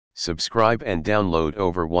Subscribe and download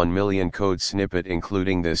over 1 million code snippet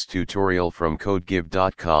including this tutorial from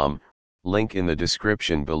codegive.com, link in the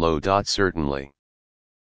description below. Certainly.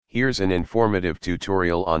 Here's an informative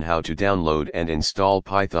tutorial on how to download and install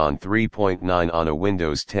Python 3.9 on a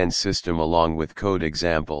Windows 10 system along with code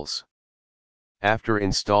examples. After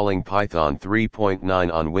installing Python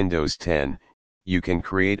 3.9 on Windows 10, you can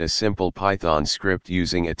create a simple Python script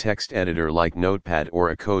using a text editor like Notepad or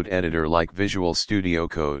a code editor like Visual Studio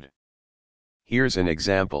Code. Here's an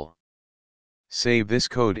example. Save this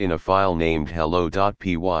code in a file named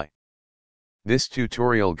hello.py. This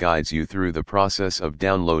tutorial guides you through the process of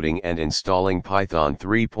downloading and installing Python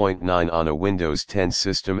 3.9 on a Windows 10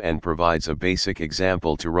 system and provides a basic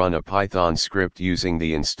example to run a Python script using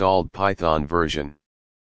the installed Python version.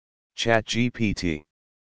 ChatGPT.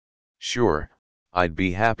 Sure, I'd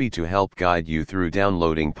be happy to help guide you through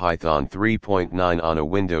downloading Python 3.9 on a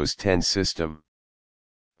Windows 10 system.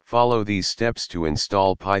 Follow these steps to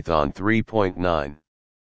install Python 3.9.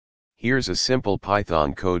 Here's a simple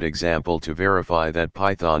Python code example to verify that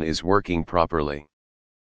Python is working properly.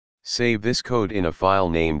 Save this code in a file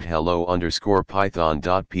named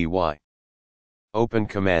hello_python.py. Open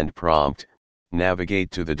command prompt,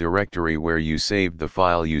 navigate to the directory where you saved the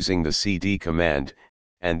file using the cd command,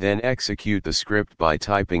 and then execute the script by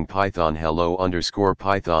typing python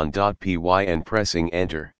hello_python.py and pressing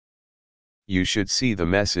enter. You should see the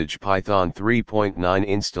message Python 3.9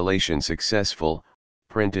 installation successful,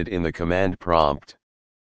 printed in the command prompt.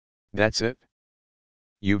 That's it.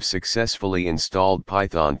 You've successfully installed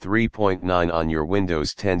Python 3.9 on your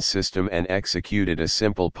Windows 10 system and executed a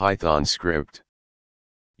simple Python script.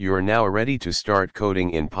 You're now ready to start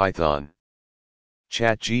coding in Python.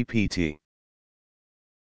 ChatGPT.